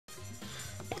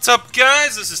What's up,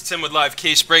 guys? This is Tim with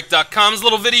LiveCaseBreak.com's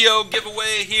little video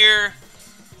giveaway here.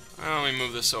 Let me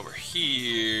move this over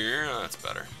here. Oh, that's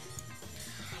better.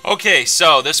 Okay,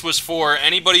 so this was for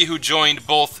anybody who joined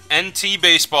both NT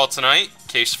Baseball tonight,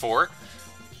 Case 4,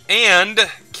 and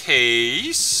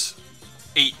Case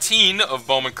 18 of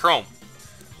Bowman Chrome.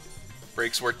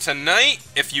 Breaks were tonight.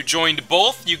 If you joined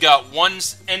both, you got one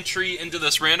entry into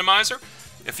this randomizer.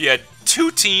 If you had 2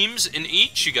 teams in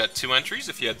each, you got 2 entries.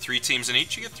 If you had 3 teams in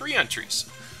each, you get 3 entries.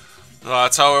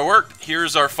 That's how it worked.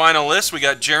 Here's our final list. We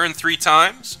got Jaron 3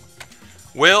 times,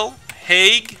 Will,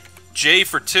 Haig, Jay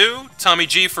for 2, Tommy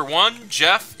G for 1,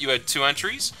 Jeff, you had 2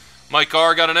 entries, Mike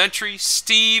R got an entry,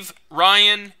 Steve,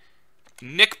 Ryan,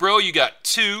 Nick Bro, you got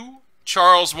 2,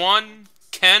 Charles 1,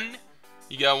 Ken,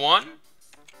 you got 1,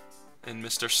 and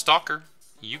Mr. Stalker,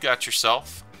 you got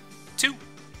yourself 2.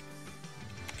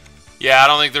 Yeah, I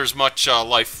don't think there's much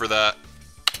life for that.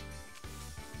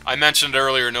 I mentioned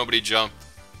earlier, nobody jumped.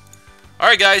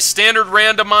 Alright guys, standard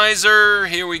randomizer,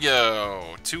 here we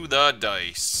go. To the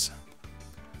dice.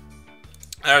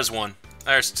 There's 1,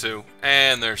 there's 2,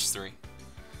 and there's 3.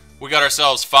 We got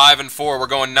ourselves 5 and 4, we're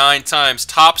going 9 times.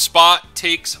 Top spot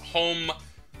takes home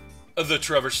the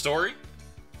Trevor story.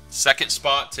 Second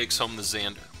spot takes home the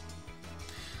Xander.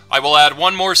 I will add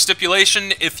one more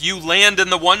stipulation. If you land in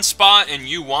the 1 spot and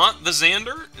you want the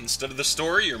Xander instead of the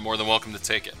story, you're more than welcome to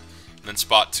take it. And then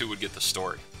spot 2 would get the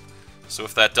story. So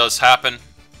if that does happen,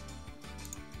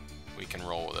 we can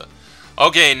roll with it.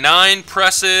 Okay, 9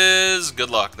 presses. Good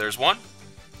luck. There's 1,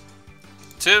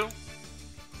 2,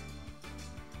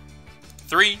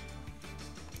 3,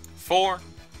 4,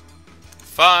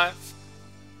 5.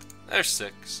 There's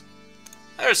 6.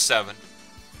 There's 7.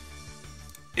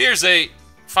 Here's 8.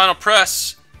 Final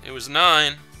press, it was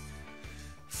 9.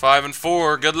 5 and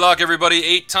 4. Good luck, everybody.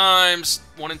 8 times.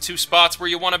 1 and 2 spots where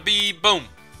you want to be. Boom.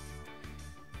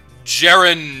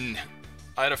 Jaron.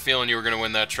 I had a feeling you were going to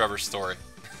win that Trevor story.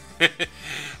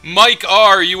 Mike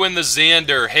R, you win the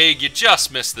Xander. Haig, you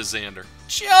just missed the Xander.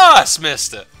 Just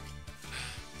missed it.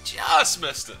 Just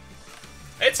missed it.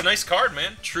 Hey, it's a nice card,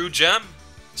 man. True gem.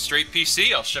 Straight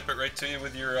PC. I'll ship it right to you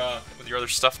with your other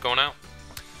stuff going out.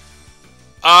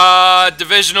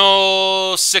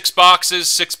 Divisional, 6 boxes,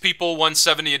 6 people,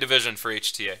 170 a division for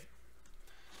HTA.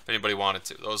 If anybody wanted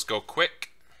to. Those go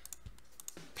quick.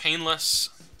 Painless.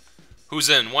 Who's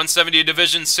in? 170 a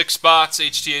division, 6 spots,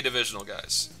 HTA divisional,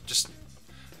 guys. Just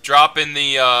drop in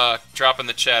the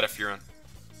chat if you're in.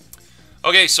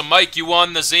 Okay, so Mike, you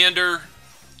won the Xander.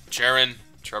 Jaron,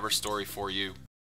 Trevor story for you.